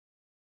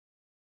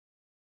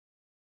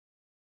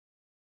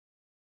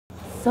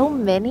So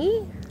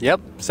many? Yep,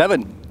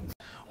 7.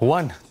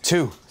 1,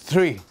 2,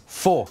 3,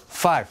 4,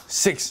 5,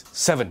 6,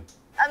 7.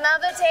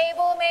 Another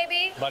table,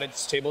 maybe? But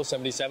it's table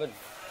 77.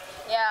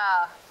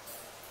 Yeah.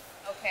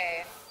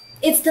 Okay.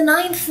 It's the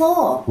 9th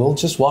floor. We'll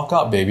just walk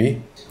up,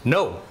 baby.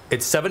 No,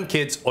 it's 7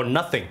 kids or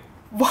nothing.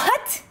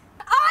 What?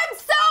 I'm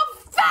so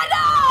fed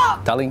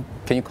up! Darling,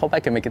 can you call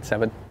back and make it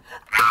 7?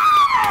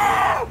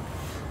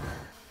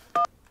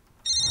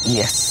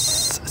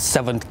 Yes,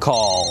 7th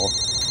call.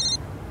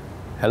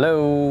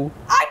 Hello?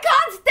 I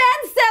can't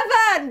stand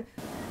 7!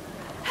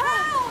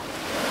 Help!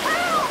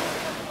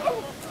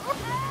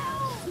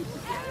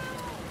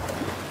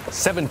 Help!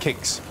 7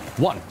 kicks.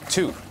 1,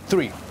 2,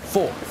 3,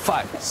 4,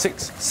 5,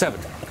 6, 7.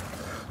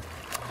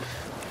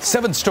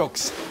 7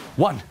 strokes.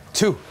 1,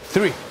 2,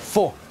 3,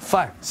 4,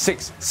 5,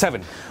 6,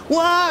 7.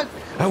 What?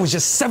 I was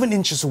just 7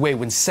 inches away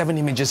when 7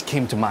 images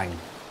came to mind.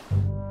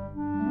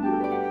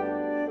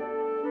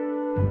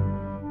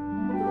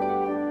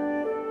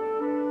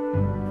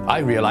 I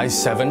realized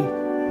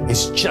 7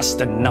 is just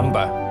a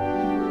number.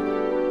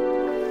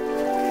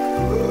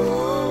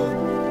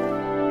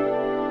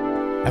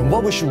 And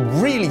what we should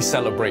really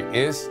celebrate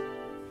is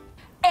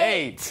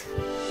 8.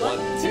 1,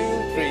 2,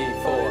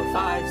 3, 4,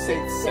 5,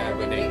 6,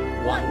 7, 8.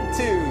 1,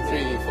 2,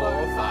 3,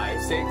 4,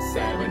 5, 6,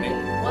 7,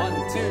 8. 1,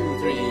 2,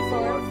 3,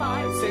 4,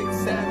 5, 6,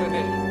 7,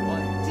 8.